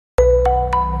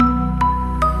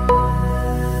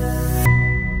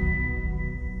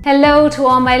Hello to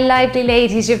all my lively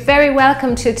ladies. You're very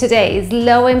welcome to today's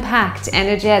low impact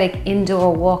energetic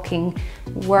indoor walking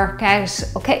workout.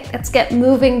 Okay, let's get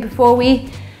moving. Before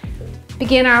we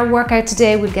begin our workout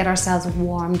today, we'll get ourselves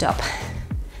warmed up.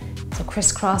 So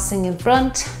crisscrossing in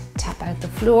front, tap out the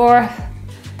floor.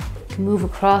 You can move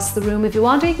across the room if you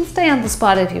want, or you can stay on the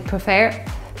spot if you prefer.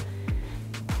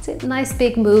 That's it, nice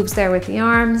big moves there with the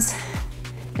arms.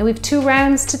 Now we've 2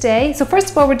 rounds today. So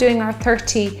first of all, we're doing our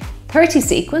 30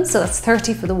 sequence, so that's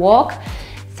 30 for the walk,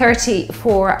 30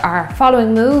 for our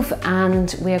following move,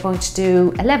 and we are going to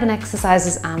do 11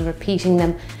 exercises and repeating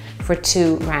them for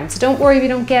 2 rounds. So don't worry if you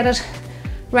don't get it.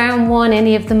 Round 1,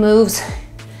 any of the moves,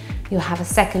 you'll have a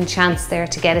second chance there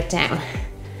to get it down.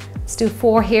 Let's do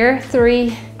 4 here,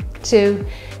 3, 2,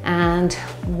 and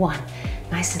 1.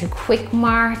 Nice little quick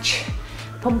march.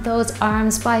 Pump those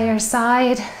arms by your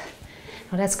side.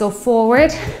 Now let's go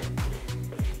forward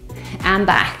and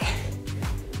back.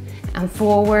 And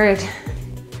forward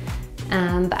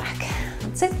and back.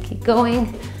 That's it, keep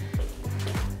going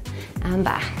and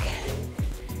back.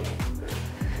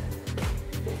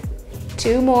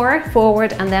 2 more,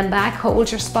 forward and then back.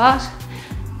 Hold your spot.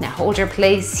 Now hold your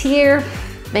place here.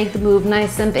 Make the move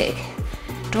nice and big.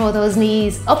 Draw those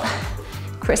knees up,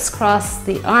 crisscross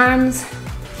the arms.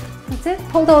 That's it,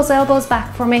 pull those elbows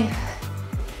back for me.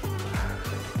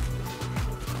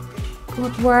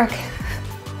 Good work.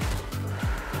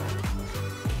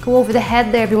 Go over the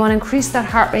head there if you want to increase that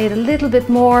heart rate a little bit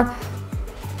more.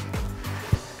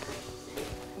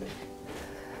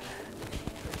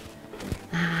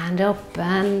 And up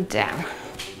and down.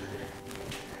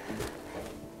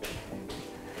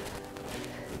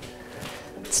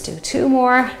 Let's do 2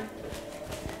 more.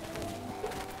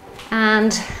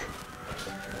 And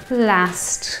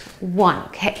last one.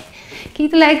 Okay, keep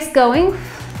the legs going.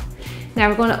 Now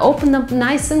we're going to open them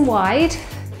nice and wide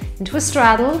into a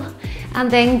straddle. And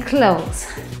then close.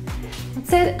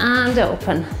 That's it, and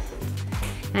open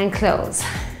and close.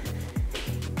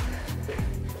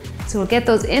 So we'll get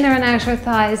those inner and outer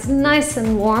thighs nice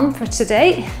and warm for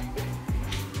today.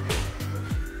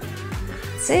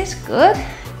 That's it, good.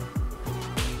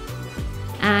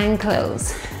 And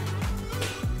close.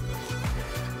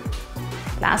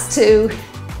 Last 2.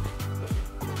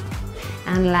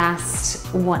 And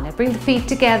last 1. Now bring the feet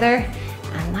together.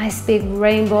 And nice big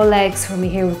rainbow legs for me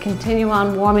here. We continue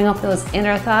on warming up those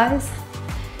inner thighs.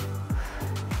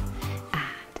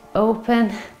 And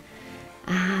open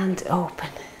and open.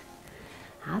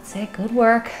 That's it, good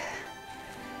work.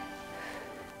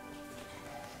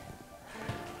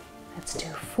 Let's do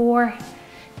 4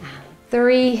 and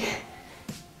 3,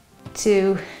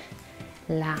 2,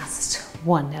 last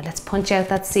 1. Now let's punch out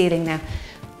that ceiling now.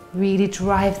 Really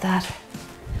drive that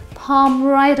palm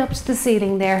right up to the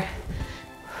ceiling there.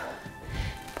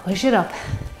 Push it up.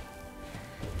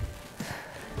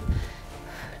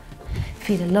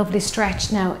 Feel a lovely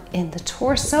stretch now in the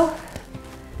torso.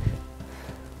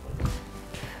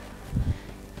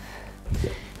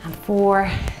 And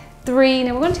 4, 3.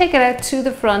 Now we're going to take it out to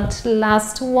the front.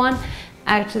 Last 1,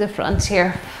 out to the front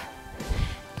here.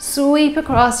 Sweep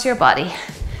across your body.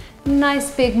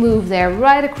 Nice big move there,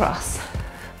 right across.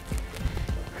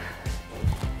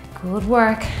 Good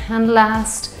work. And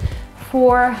last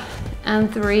 4,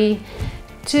 and 3,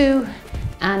 2,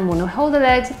 and 1. Now hold the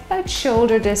legs about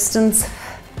shoulder distance.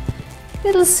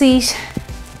 Little seat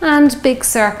and big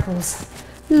circles.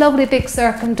 Lovely big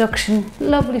circumduction,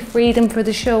 lovely freedom for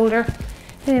the shoulder.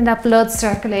 Getting that blood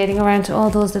circulating around to all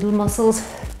those little muscles.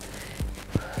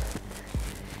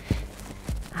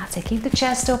 That's it, keep the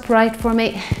chest upright for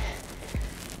me.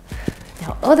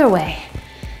 Now other way.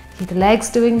 Keep the legs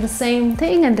doing the same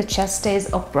thing and the chest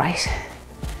stays upright.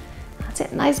 That's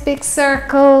it, nice big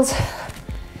circles.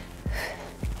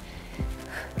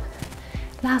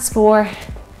 Last 4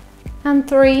 and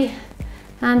 3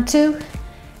 and 2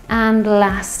 and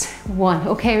last 1.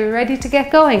 Okay, we're ready to get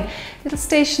going. Little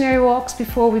stationary walks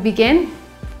before we begin.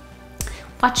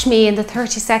 Watch me in the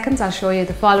 30 seconds. I'll show you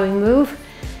the following move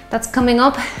that's coming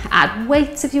up. Add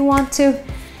weights if you want to.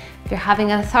 If you're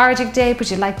having a lethargic day but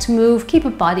you'd like to move, keep a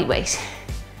body weight.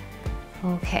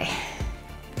 Okay.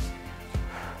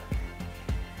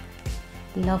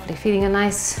 Lovely, feeling a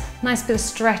nice bit of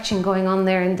stretching going on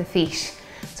there in the feet.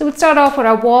 So we'll start off with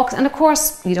our walks, and of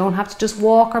course you don't have to just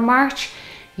walk or march.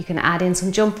 You can add in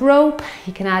some jump rope,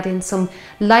 you can add in some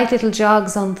light little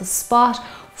jogs on the spot,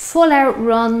 full out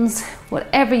runs,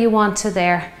 whatever you want to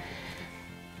there.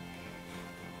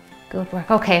 Good work.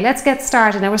 Okay, let's get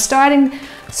started. Now we're starting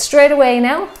straight away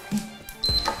now.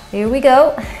 Here we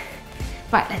go.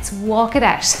 Right, let's walk it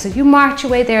out. So you march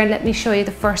away there and let me show you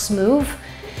the first move.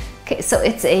 Okay, so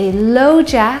it's a low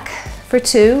jack for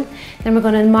 2. Then we're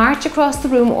going to march across the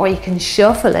room, or you can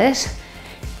shuffle it,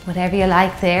 whatever you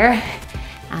like there.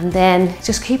 And then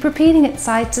just keep repeating it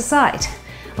side to side.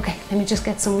 Okay, let me just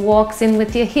get some walks in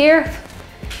with you here.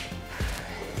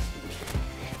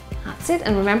 That's it.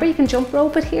 And remember, you can jump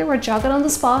rope it here or jog it on the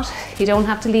spot. You don't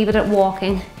have to leave it at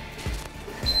walking.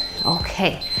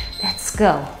 Okay, let's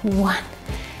go. 1,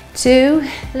 2,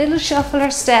 little shuffle or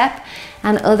step,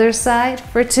 and other side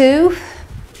for 2.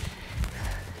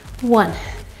 1,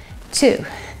 2,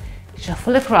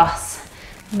 shuffle across.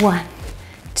 1,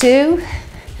 2,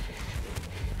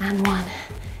 and 1,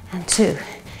 and 2. You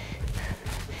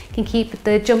can keep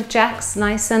the jump jacks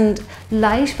nice and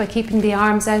light by keeping the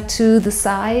arms out to the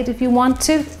side if you want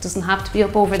to. It doesn't have to be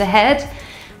up over the head.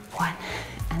 1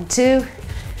 and 2,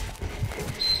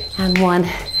 and 1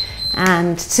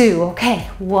 and 2. Okay,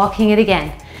 walking it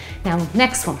again. Now,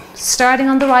 next one, starting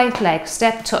on the right leg,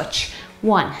 step touch.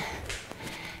 1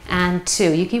 and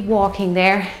 2. You keep walking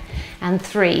there. And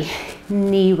 3,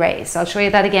 knee raise. I'll show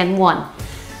you that again. 1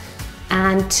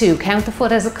 and 2. Count the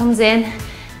foot as it comes in.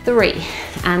 3,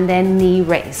 and then knee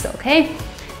raise, okay?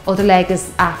 Other leg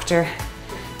is after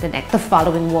the next, the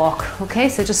following walk, okay?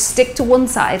 So just stick to one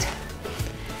side.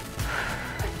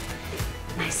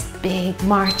 Nice big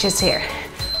marches here.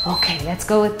 Okay, let's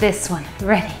go with this one.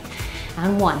 Ready?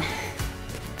 And 1,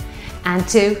 and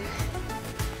 2,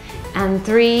 and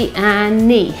 3, and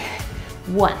knee.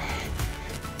 1,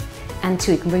 and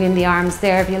 2. You can bring in the arms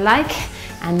there if you like.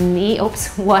 And knee,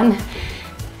 oops, 1.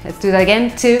 Let's do that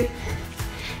again. 2,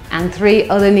 and 3,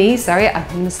 other knee, sorry, I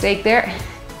made a mistake there.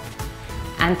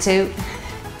 And 2,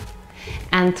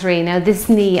 and 3. Now this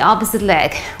knee, opposite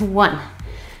leg. 1,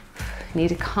 need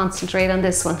to concentrate on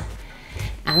this one.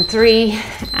 And 3,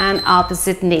 and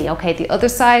opposite knee. Okay, the other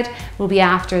side will be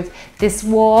after this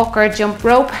walk or jump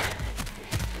rope.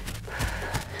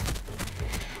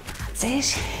 That's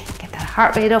it. Get that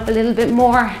heart rate up a little bit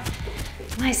more.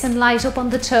 Nice and light up on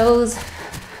the toes.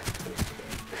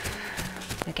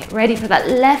 Get ready for that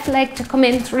left leg to come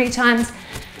in 3 times,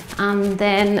 and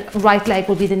then right leg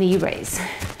will be the knee raise.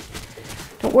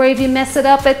 Don't worry if you mess it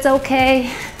up, it's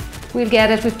okay. We'll get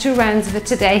it with 2 rounds of it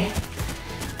today.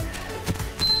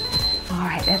 All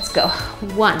right, let's go.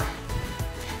 1,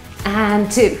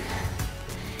 and 2,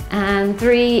 and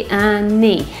 3, and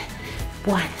knee.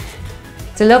 1.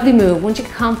 It's a lovely move. Once you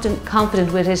get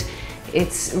confident with it,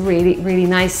 it's really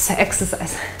nice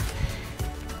exercise.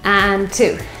 And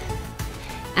 2,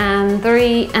 and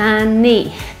 3, and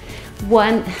knee.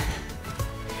 1,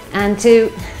 and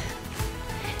 2,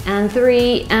 and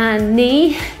 3, and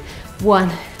knee.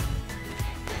 1,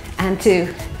 and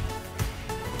 2,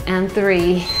 and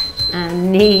 3,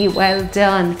 and knee. Well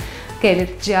done. Okay,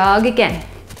 let's jog again.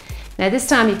 Now this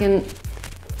time you can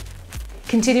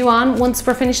continue on once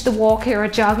we're finished the walk here, or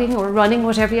jogging or running,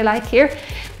 whatever you like here.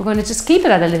 We're going to just keep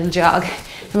it at a little jog,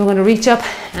 and we're going to reach up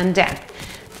and down,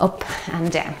 up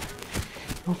and down.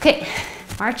 Okay,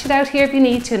 march it out here if you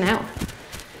need to now.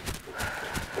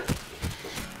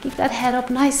 Keep that head up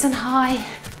nice and high.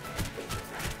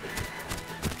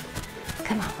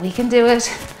 Come on, we can do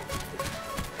it.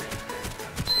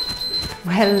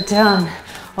 Well done.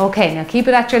 Okay, now keep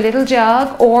it at your little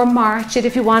jog, or march it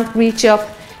if you want. Reach up,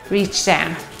 reach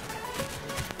down.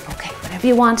 Okay, whatever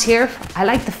you want here. I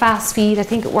like the fast feet. I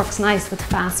think it works nice with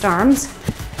fast arms.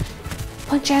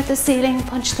 Punch out the ceiling,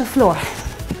 punch the floor.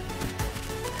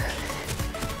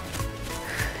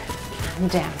 And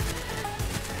down.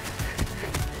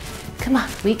 Come on,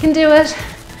 we can do it.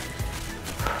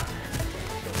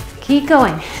 Keep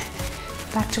going.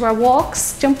 Back to our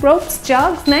walks, jump ropes,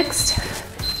 jogs next.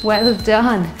 Well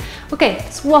done. Okay,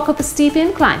 let's walk up a steep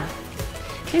incline.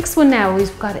 Next one now,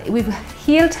 we've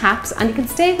heel taps, and you can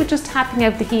stay with just tapping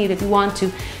out the heel if you want to.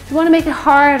 If you want to make it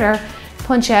harder,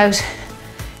 punch out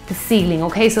the ceiling,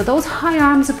 okay? So those high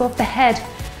arms above the head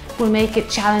will make it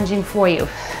challenging for you.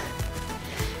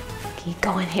 Keep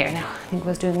going here now. I think I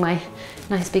was doing my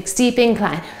nice big steep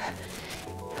incline.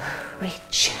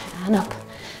 Reach and up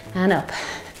and up.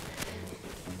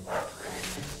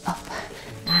 Up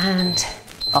and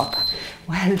up.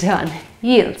 Well done.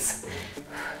 Yields.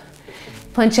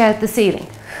 Punch out the ceiling.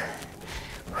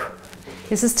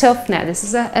 This is tough now. This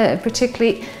is a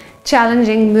particularly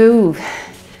challenging move.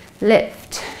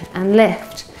 Lift and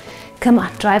lift. Come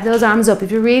on, drive those arms up.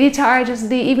 If you're really tired,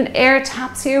 just even air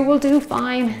taps here will do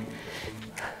fine.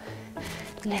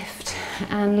 Lift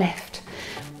and lift.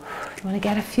 You want to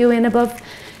get a few in above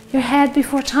your head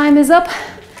before time is up.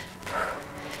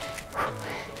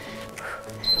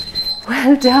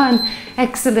 Well done.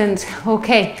 Excellent.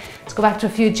 Okay, let's go back to a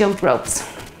few jump ropes.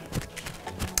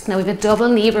 Now we have a double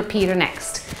knee repeater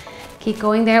next. Keep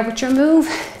going there with your move.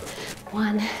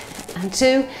 1 and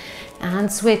 2,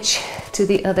 and switch to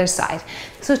the other side.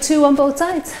 So 2 on both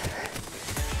sides.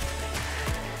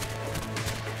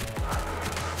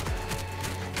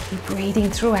 Keep breathing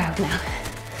throughout now.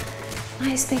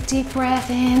 Nice big deep breath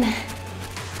in.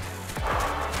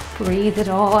 Breathe it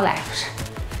all out.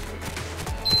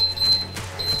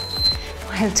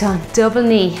 Well done. Double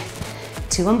knee.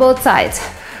 2 on both sides.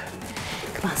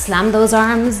 Come on, slam those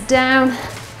arms down.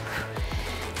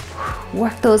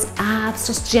 Work those abs.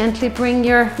 Just gently bring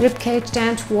your ribcage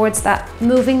down towards that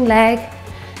moving leg.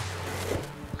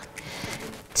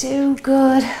 2,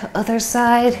 good. Other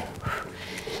side.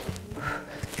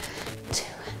 2,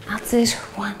 that's it.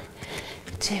 1,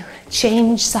 2,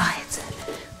 change sides.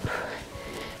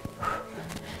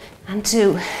 And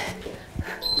 2.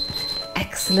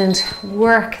 Excellent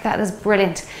work, that is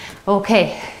brilliant.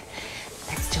 Okay,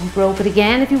 let's jump rope it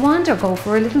again if you want, or go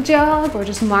for a little jog, or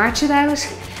just march it out.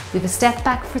 We have a step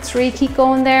back for 3, keep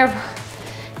going there.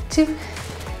 2,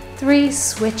 3,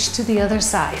 switch to the other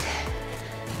side.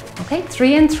 Okay,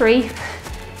 3 and 3.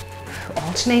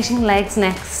 Alternating legs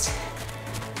next.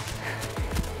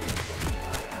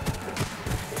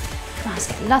 Come on, let's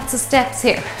get lots of steps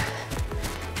here.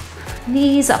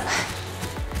 Knees up.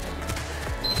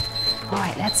 All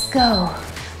right, let's go.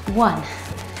 1,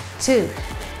 2,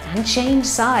 and change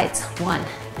sides. 1,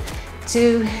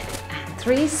 2, and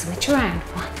 3, switch around.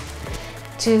 1,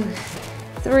 2,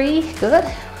 3, good.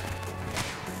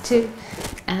 2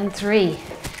 and 3.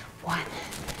 1,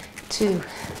 2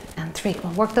 and 3.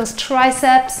 Come on, work those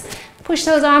triceps. Push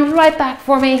those arms right back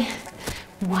for me.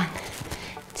 1,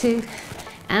 2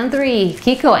 and 3.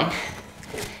 Keep going.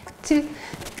 2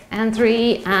 and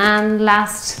 3, and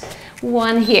last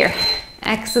one here.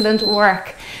 Excellent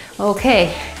work.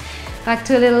 Okay, back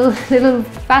to a little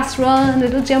fast run,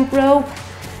 little jump rope.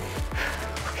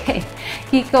 Okay,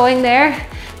 keep going there.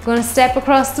 I'm going to step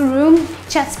across the room,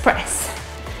 chest press.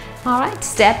 All right,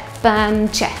 step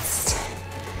and chest.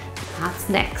 That's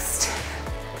next.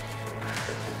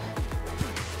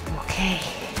 Okay,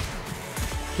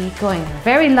 keep going.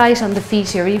 Very light on the feet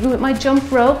here, even with my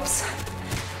jump ropes.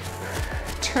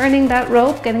 Turning that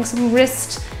rope, getting some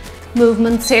wrist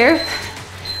movements here.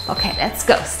 Okay, let's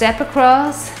go. Step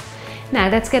across. Now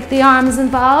let's get the arms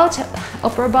involved.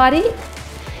 Upper body.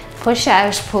 Push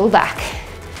out, pull back.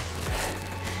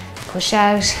 Push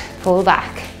out, pull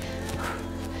back.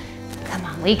 Come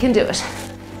on, we can do it.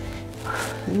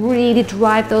 Really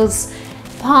drive those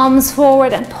palms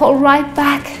forward and pull right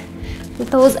back with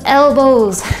those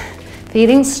elbows.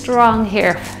 Feeling strong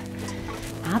here.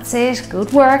 That's it.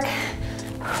 Good work.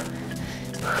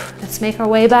 Let's make our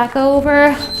way back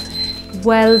over.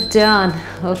 Well done.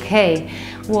 Okay,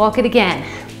 walk it again.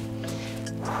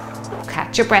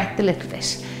 Catch your breath a little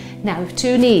bit. Now we have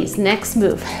 2 knees, next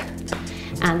move.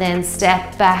 And then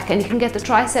step back, and you can get the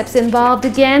triceps involved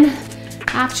again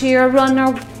after your run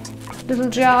or little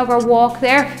jog or walk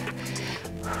there.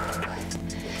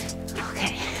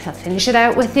 Okay, I'll finish it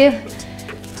out with you.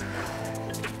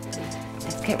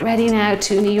 Let's get ready now.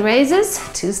 2 knee raises,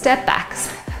 2 step backs.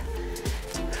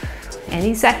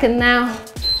 Any second now.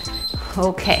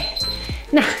 Okay,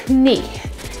 now knee,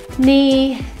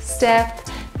 step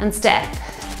and step,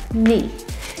 knee,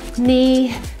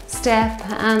 step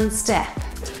and step.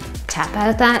 Tap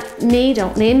out that knee,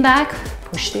 don't lean back.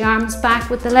 Push the arms back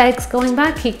with the legs going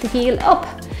back, keep the heel up.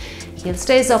 Heel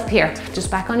stays up here,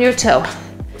 just back on your toe.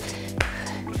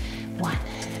 1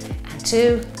 and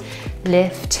 2,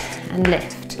 lift and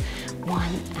lift. 1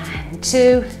 and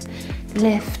 2,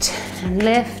 lift and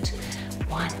lift.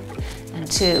 1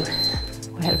 and 2.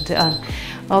 Well done.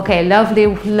 Okay,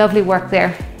 lovely work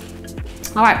there.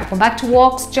 All right, we're going back to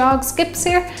walks, jogs, skips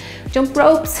here, jump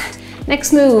ropes.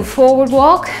 Next move, forward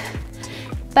walk,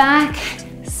 back,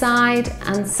 side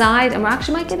and side. And we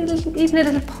actually might get even a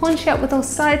little punch out with those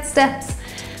side steps.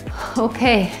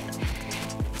 Okay,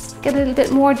 let's get a little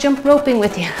bit more jump roping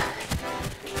with you.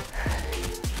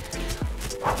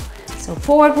 So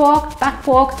forward walk, back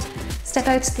walk, step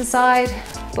out to the side,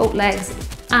 both legs.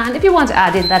 And if you want to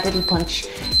add in that little punch,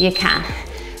 you can.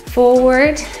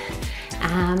 Forward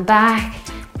and back,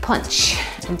 punch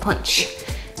and punch.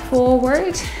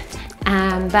 Forward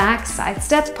and back, side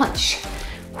step, punch.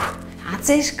 That's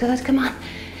it, good, come on.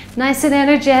 Nice and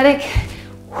energetic.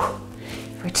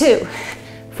 For 2,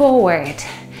 forward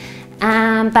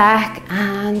and back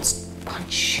and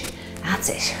punch. That's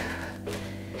it.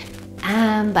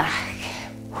 And back.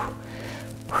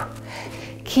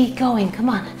 Keep going, come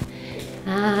on.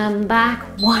 And back,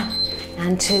 1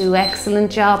 and 2.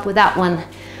 Excellent job with that one.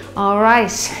 All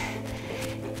right.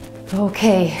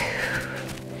 Okay,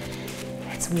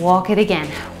 let's walk it again.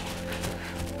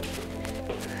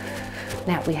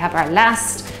 Now we have our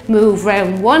last move,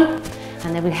 round 1,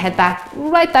 and then we'll head back,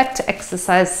 right back to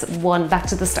exercise 1, back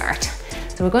to the start.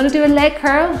 So we're going to do a leg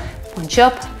curl, punch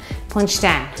up, punch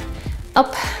down,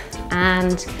 up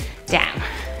and down.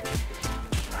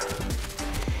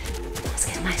 Let's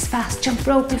get a nice fast jump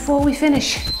rope before we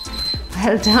finish.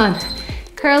 Well done.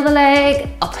 Curl the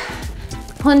leg, up,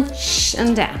 punch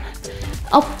and down,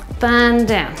 up and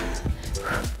down,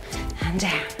 and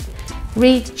down,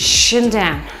 reach and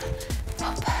down,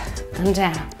 up and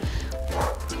down.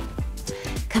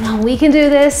 Come on, we can do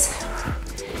this.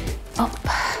 Up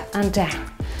and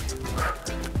down,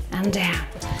 and down.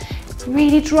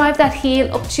 Really drive that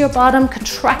heel up to your bottom,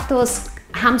 contract those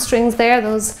hamstrings there,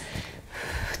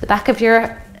 the back of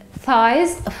your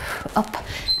thighs, up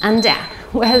and down.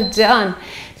 Well done.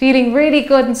 Feeling really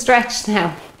good and stretched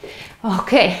now.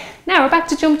 Okay, now we're back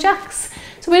to jump jacks.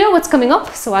 So we know what's coming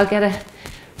up, so I'll get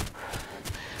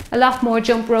a lot more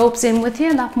jump ropes in with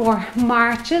you, a lot more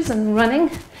marches and running.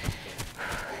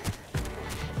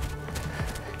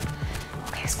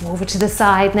 Okay, let's go over to the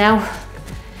side now.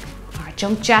 Our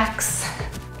jump jacks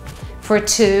for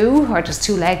 2, or just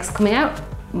 2 legs coming out.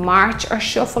 March or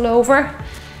shuffle over,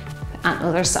 and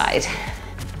other side.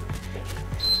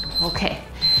 Okay,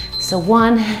 so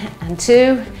 1 and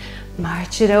 2,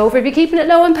 march it over. If you're keeping it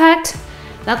low impact,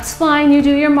 that's fine, you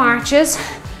do your marches.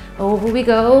 Over we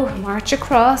go, march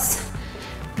across,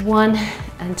 1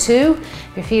 and 2.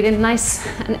 If you're feeling nice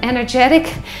and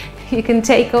energetic, you can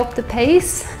take up the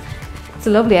pace. It's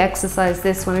a lovely exercise,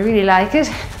 this one, I really like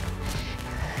it.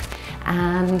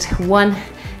 And 1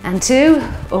 and 2,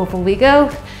 over we go,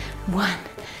 1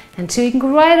 and 2. You can go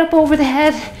right up over the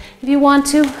head if you want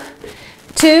to.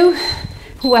 2,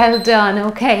 well done.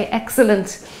 Okay,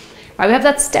 excellent. Right, we have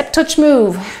that step touch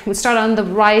move. We'll start on the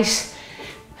right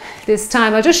this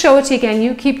time. I'll just show it to you again.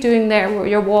 You keep doing there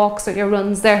your walks or your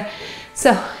runs there.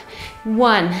 So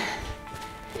 1,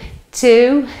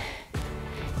 2,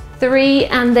 3,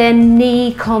 and then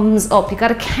knee comes up. You got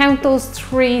to count those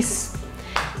 3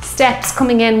 steps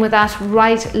coming in with that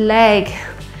right leg,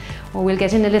 or we'll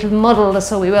get in a little muddle,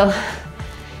 so we will.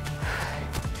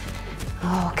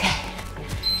 Okay.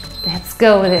 Let's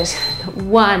go with it.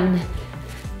 1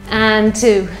 and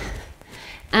 2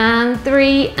 and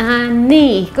 3 and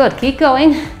knee. Good, keep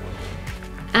going.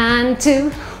 And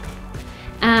 2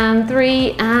 and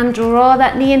 3 and draw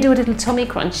that knee and do a little tummy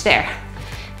crunch there.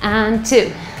 And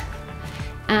 2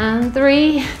 and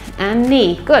 3 and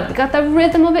knee. Good, you got the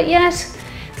rhythm of it yet?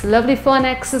 It's a lovely fun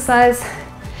exercise.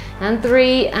 And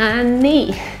 3 and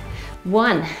knee.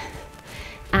 1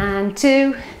 and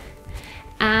 2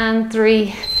 and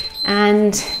 3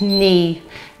 and knee.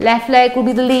 Left leg will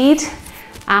be the lead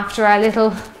after our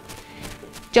little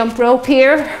jump rope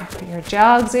here, your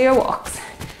jogs or your walks.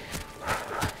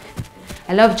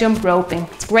 I love jump roping,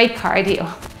 it's great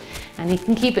cardio, and you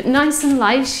can keep it nice and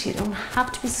light. You don't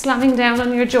have to be slamming down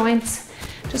on your joints,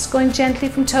 just going gently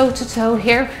from toe to toe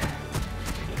here.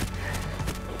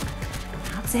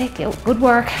 That's it, good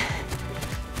work.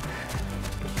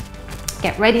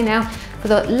 Get ready now for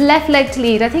the left leg to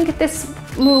lead. I think at this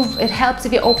move, it helps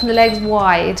if you open the legs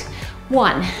wide.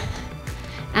 1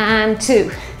 and 2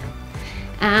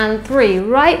 and 3.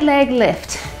 Right leg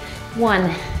lift.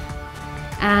 1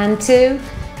 and 2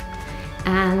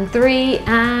 and 3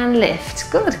 and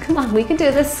lift. Good, come on, we can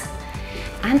do this.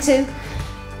 And 2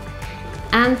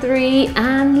 and 3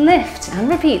 and lift. And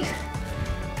repeat.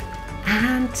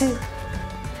 And 2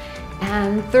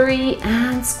 and 3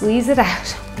 and squeeze it out.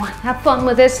 1, have fun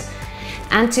with it.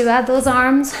 And 2, add those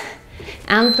arms.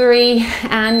 And 3,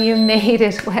 and you made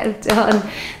it. Well done.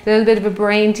 A little bit of a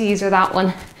brain teaser, that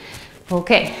one.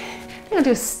 Okay, I'm gonna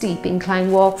do a steep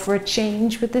incline walk for a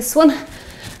change with this one.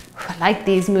 I like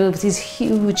these moves, these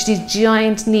huge, these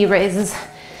giant knee raises.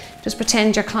 Just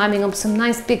pretend you're climbing up some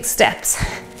nice big steps.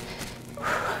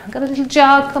 I've got a little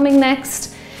jog coming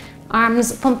next.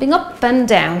 Arms pumping up and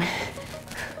down.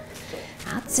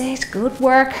 That's it, good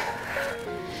work.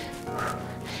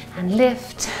 And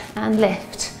lift and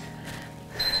lift.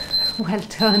 Well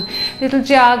done. Little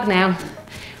jog now.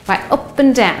 Right, up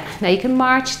and down. Now you can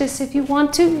march this if you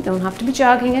want to. You don't have to be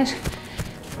jogging it.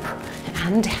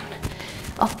 And down.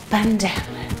 Up and down.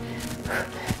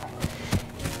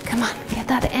 Come on, get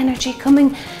that energy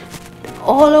coming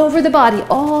all over the body,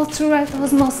 all throughout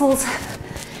those muscles.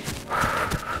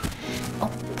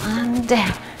 Up and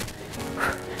down.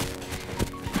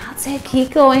 That's it,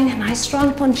 keep going. Nice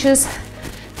strong punches.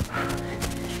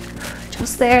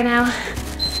 Just there now.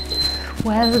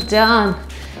 Well done.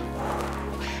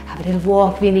 Have a little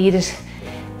walk if you need it.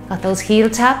 Got those heel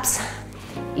taps,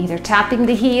 either tapping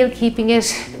the heel, keeping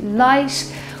it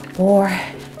light, or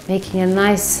making a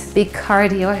nice big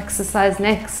cardio exercise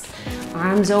next.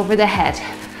 Arms over the head.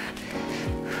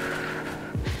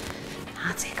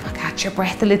 That's it, come on, catch your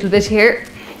breath a little bit here.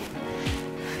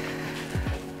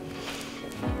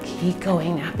 Keep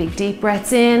going now, big deep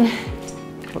breaths in,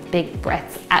 big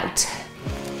breaths out.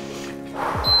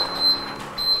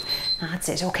 That's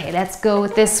it, okay, let's go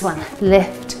with this one.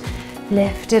 Lift,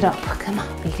 lift it up, come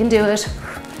on, we can do it.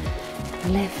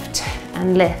 Lift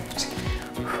and lift.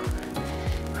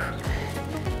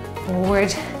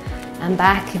 Forward and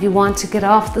back. If you want to get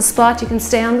off the spot, you can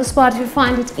stay on the spot if you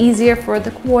find it easier for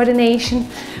the coordination.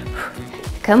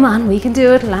 Come on, we can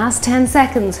do it. Last 10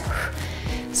 seconds.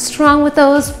 Strong with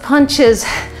those punches.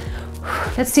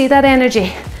 Let's see that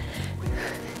energy.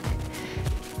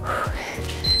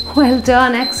 Well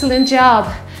done, excellent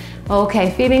job.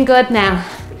 Okay, feeling good now.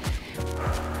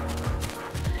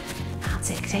 That's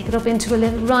it, take it up into a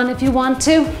little run if you want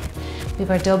to. We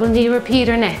have our double knee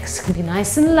repeater next. It can be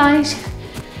nice and light.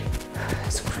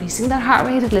 So increasing that heart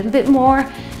rate a little bit more,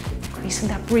 increasing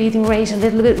that breathing rate a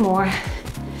little bit more.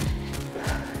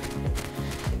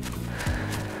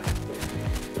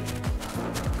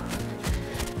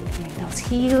 Bring those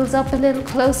heels up a little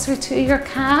closer to your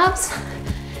calves.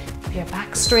 Keep your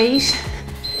back straight.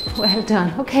 Well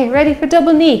done. Okay, ready for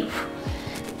double knee.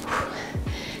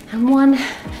 And 1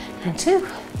 and 2.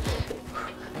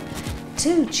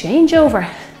 2, change over,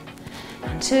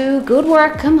 and 2, good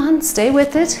work, come on, stay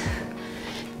with it.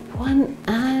 1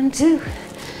 and 2,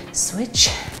 switch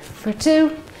for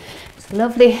 2. It's a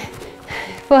lovely,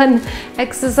 fun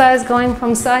exercise going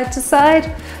from side to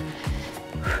side.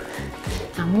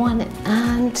 And 1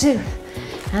 and 2,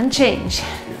 and change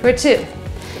for 2.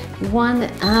 1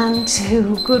 and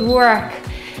 2, good work.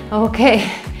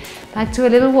 Okay, back to a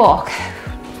little walk.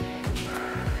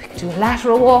 You can do a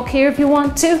lateral walk here if you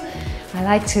want to. I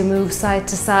like to move side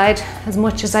to side as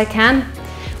much as I can.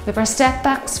 We have our step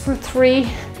backs for 3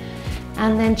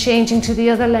 and then changing to the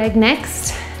other leg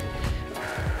next.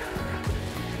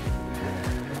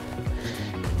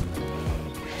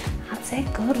 That's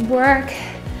it, good work.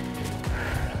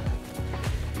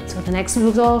 So the next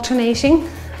move's alternating,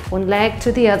 one leg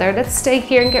to the other. Let's stay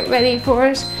here and get ready for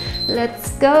it.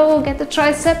 Let's go, get the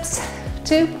triceps,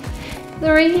 2,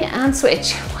 3, and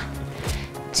switch. 1,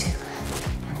 2,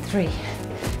 and 3.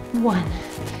 1,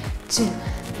 2,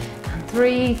 and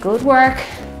 3. Good work.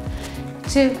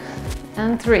 2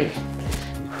 and 3.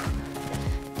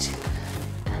 2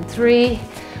 and 3.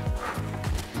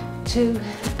 2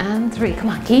 and 3. Come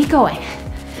on, keep going.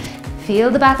 Feel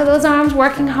the back of those arms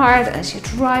working hard as you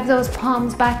drive those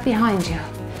palms back behind you.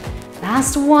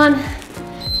 Last one.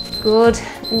 Good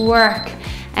work.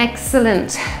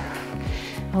 Excellent.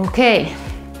 Okay.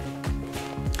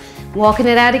 Walking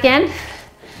it out again.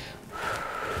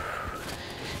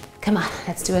 Come on,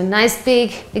 let's do a nice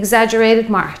big exaggerated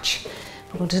march.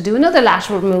 We're going to do another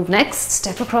lateral move next.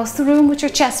 Step across the room with your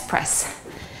chest press.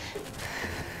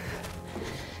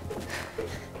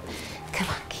 Come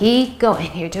on, keep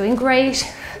going. You're doing great.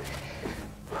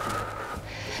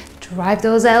 Drive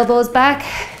those elbows back.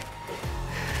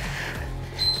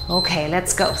 Okay,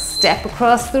 let's go. Step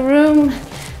across the room.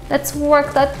 Let's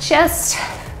work that chest.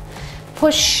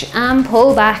 Push and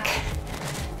pull back.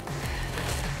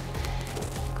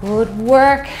 Good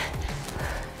work.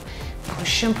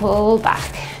 Push and pull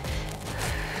back.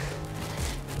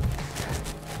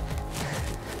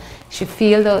 You should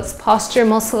feel those posture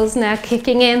muscles now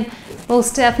kicking in.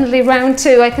 Most definitely round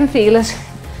 2, I can feel it.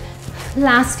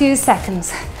 Last few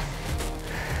seconds.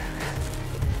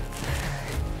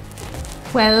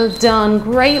 Well done,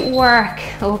 great work.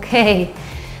 Okay,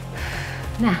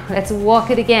 now let's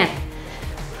walk it again.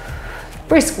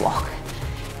 Brisk walk.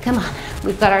 Come on.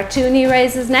 We've got our 2 knee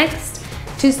raises next,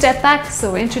 2 step backs,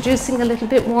 so we're introducing a little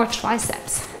bit more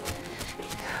triceps.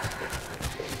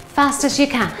 Fast as you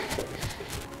can.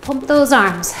 Pump those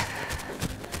arms.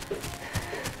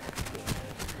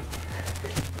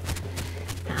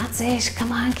 That's it,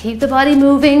 come on, keep the body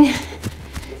moving.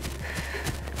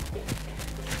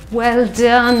 Well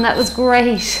done, that was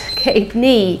great. Okay,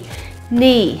 knee,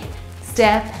 knee,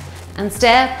 step and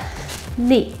step,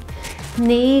 knee.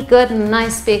 Knee, good, and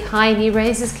nice big high knee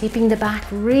raises, keeping the back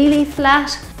really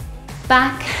flat.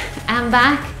 Back and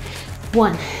back.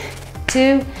 1,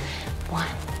 2, 1,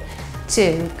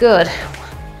 2, good.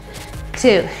 1,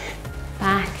 2,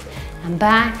 back and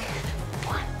back.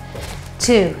 1,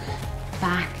 2,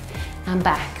 back and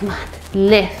back. Come on,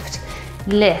 lift,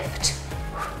 lift,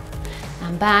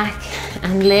 and back,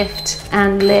 and lift,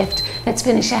 and lift. Let's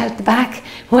finish out at the back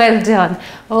Well done.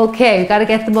 Okay, we've got to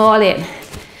get them all in.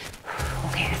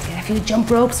 Okay, let's get a few jump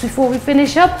ropes before we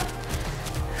finish up.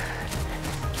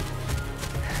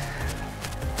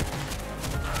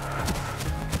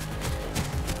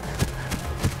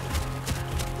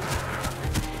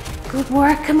 Good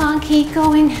work, come on, keep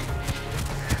going.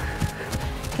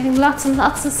 Getting lots and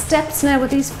lots of steps now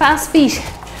with these fast feet.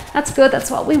 That's good, that's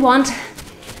what we want.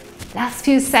 Last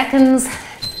few seconds.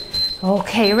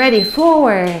 Okay, ready,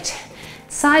 forward.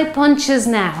 Side punches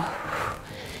now.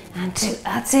 And 2,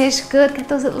 that's it, good. Get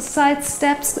those little side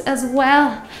steps as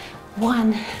well.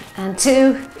 1 and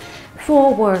 2,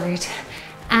 forward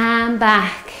and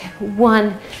back.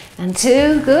 1 and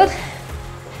 2, good.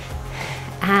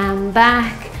 And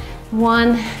back.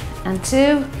 1 and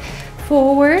 2,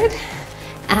 forward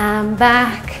and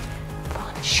back.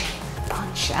 Punch,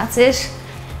 punch, that's it.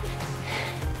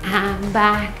 And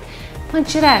back,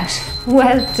 punch it out.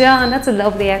 Well done, that's a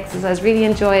lovely exercise, really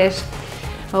enjoy it.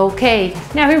 Okay,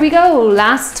 now here we go,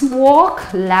 last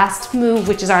walk, last move,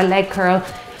 which is our leg curl,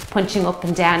 punching up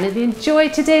and down. If you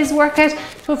enjoyed today's workout,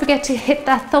 don't forget to hit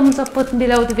that thumbs up button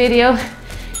below the video.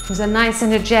 It was a nice,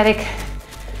 energetic,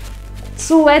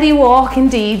 sweaty walk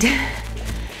indeed.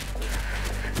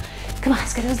 Come on,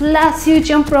 let's get those last few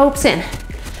jump ropes in.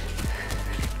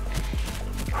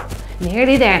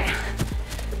 Nearly there now.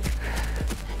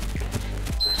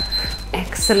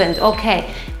 Excellent,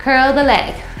 okay, curl the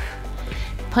leg.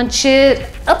 Punch it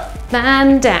up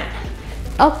and down,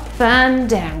 up and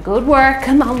down. Good work,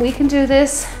 come on, we can do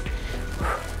this.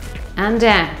 And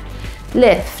down,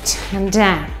 lift and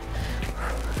down.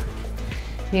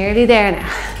 Nearly there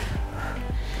now.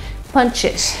 Punch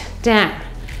it, down,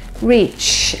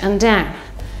 reach and down,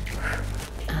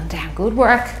 good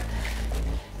work.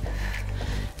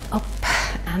 Up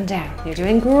and down, you're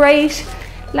doing great.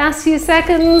 Last few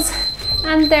seconds,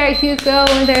 and there you go,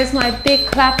 and there's my big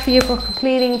clap for you for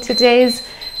completing today's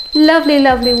lovely,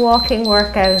 lovely walking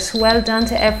workout. Well done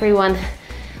to everyone.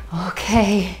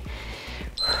 Okay,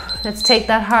 let's take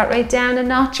that heart rate down a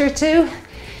notch or two.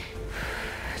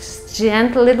 Just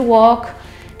gentle little walk.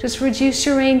 Just reduce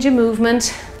your range of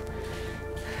movement.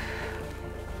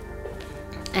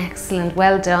 Excellent,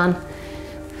 well done.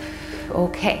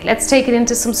 Okay, let's take it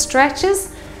into some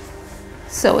stretches.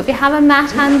 So if you have a mat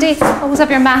handy, always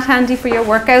have your mat handy for your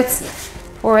workouts,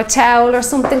 or a towel or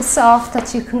something soft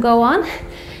that you can go on.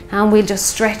 And we'll just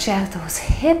stretch out those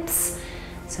hips.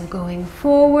 So going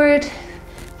forward,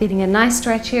 feeling a nice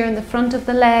stretch here in the front of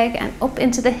the leg and up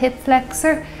into the hip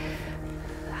flexor.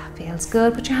 Feels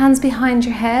good. Put your hands behind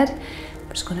your head. I'm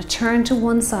just going to turn to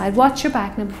one side. Watch your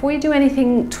back. Now before you do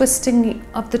anything twisting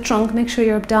of the trunk, make sure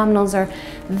your abdominals are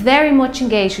very much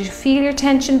engaged. You feel your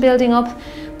tension building up,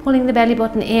 pulling the belly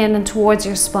button in and towards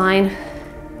your spine.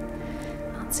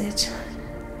 That's it.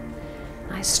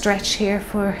 Nice stretch here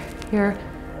for your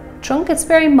trunk. It's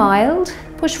very mild.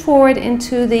 Push forward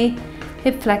into the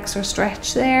hip flexor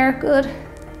stretch there. Good.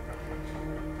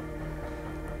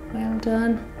 Well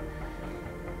done.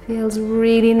 Feels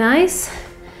really nice.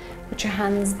 Put your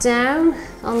hands down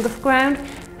on the ground,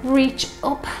 reach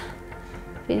up.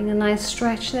 Feeling a nice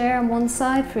stretch there on one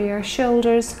side for your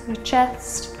shoulders, your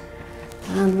chest.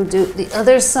 And we'll do the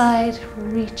other side,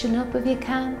 reaching up if you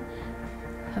can.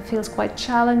 That feels quite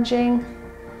challenging.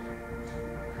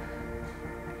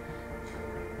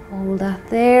 Hold that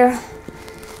there.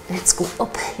 Let's go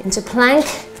up into plank.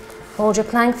 Hold your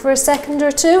plank for a second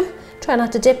or two. Try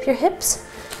not to dip your hips.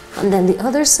 And then the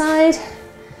other side,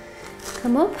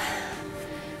 come up,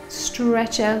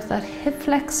 stretch out that hip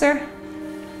flexor,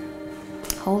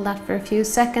 hold that for a few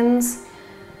seconds,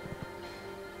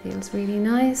 feels really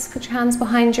nice. Put your hands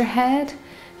behind your head,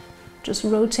 just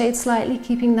rotate slightly,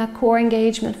 keeping that core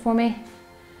engagement for me,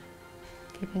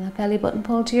 keeping that belly button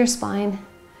pulled to your spine.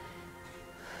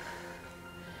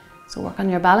 So work on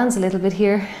your balance a little bit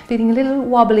here, feeling a little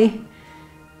wobbly.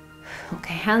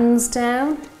 Okay, hands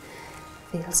down.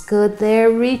 Feels good there,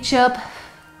 reach up.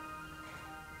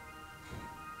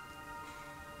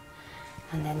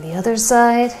 And then the other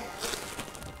side.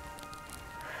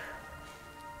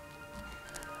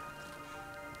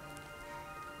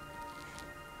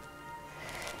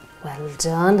 Well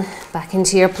done. Back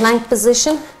into your plank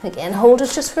position. Again, hold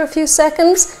it just for a few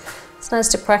seconds. It's nice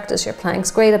to practice your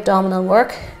planks. Great abdominal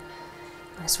work.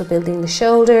 Nice for building the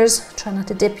shoulders. Try not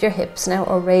to dip your hips now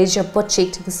or raise your butt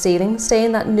cheek to the ceiling. Stay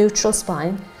in that neutral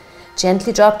spine.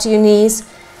 Gently drop to your knees.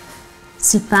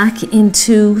 Sit back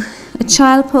into a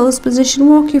child pose position.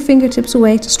 Walk your fingertips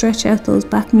away to stretch out those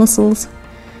back muscles.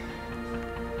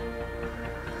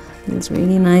 Feels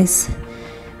really nice.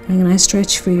 Getting a nice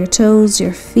stretch for your toes,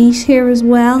 your feet here as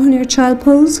well in your child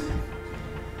pose.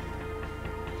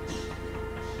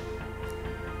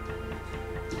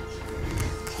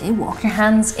 Okay, walk your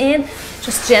hands in.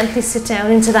 Just gently sit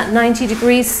down into that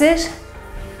 90-degree sit.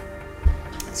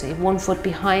 So you have one foot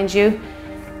behind you,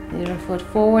 the other foot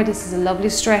forward. This is a lovely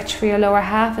stretch for your lower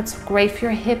half. It's great for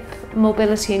your hip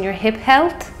mobility and your hip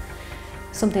health.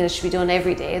 Something that should be done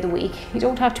every day of the week. You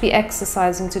don't have to be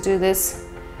exercising to do this.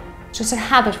 It's just a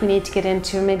habit we need to get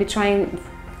into. Maybe try and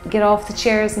get off the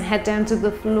chairs and head down to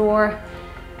the floor.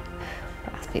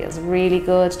 That feels really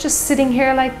good. Just sitting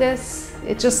here like this.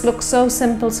 It just looks so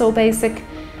simple, so basic.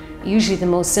 Usually the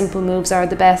most simple moves are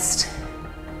the best.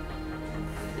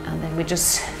 And then we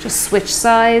just switch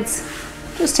sides.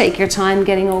 Just take your time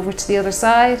getting over to the other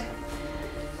side.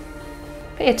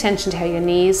 Pay attention to how your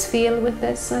knees feel with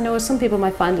this. I know some people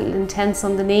might find it a little intense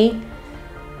on the knee.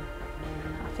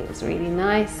 That feels really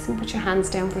nice. And put your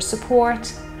hands down for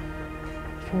support.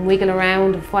 You can wiggle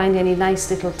around and find any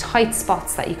nice little tight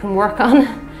spots that you can work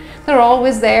on. They're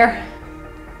always there.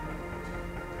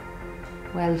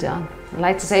 Well done. I'd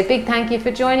like to say a big thank you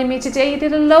for joining me today. You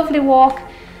did a lovely walk.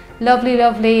 Lovely,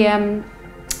 lovely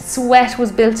sweat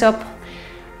was built up.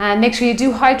 And make sure you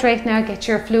do hydrate now, get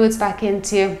your fluids back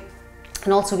into you.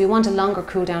 And also, if you want a longer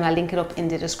cool down, I'll link it up in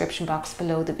the description box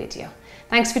below the video.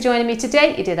 Thanks for joining me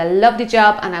today. You did a lovely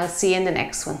job, and I'll see you in the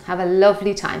next one. Have a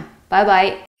lovely time. Bye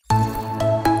bye.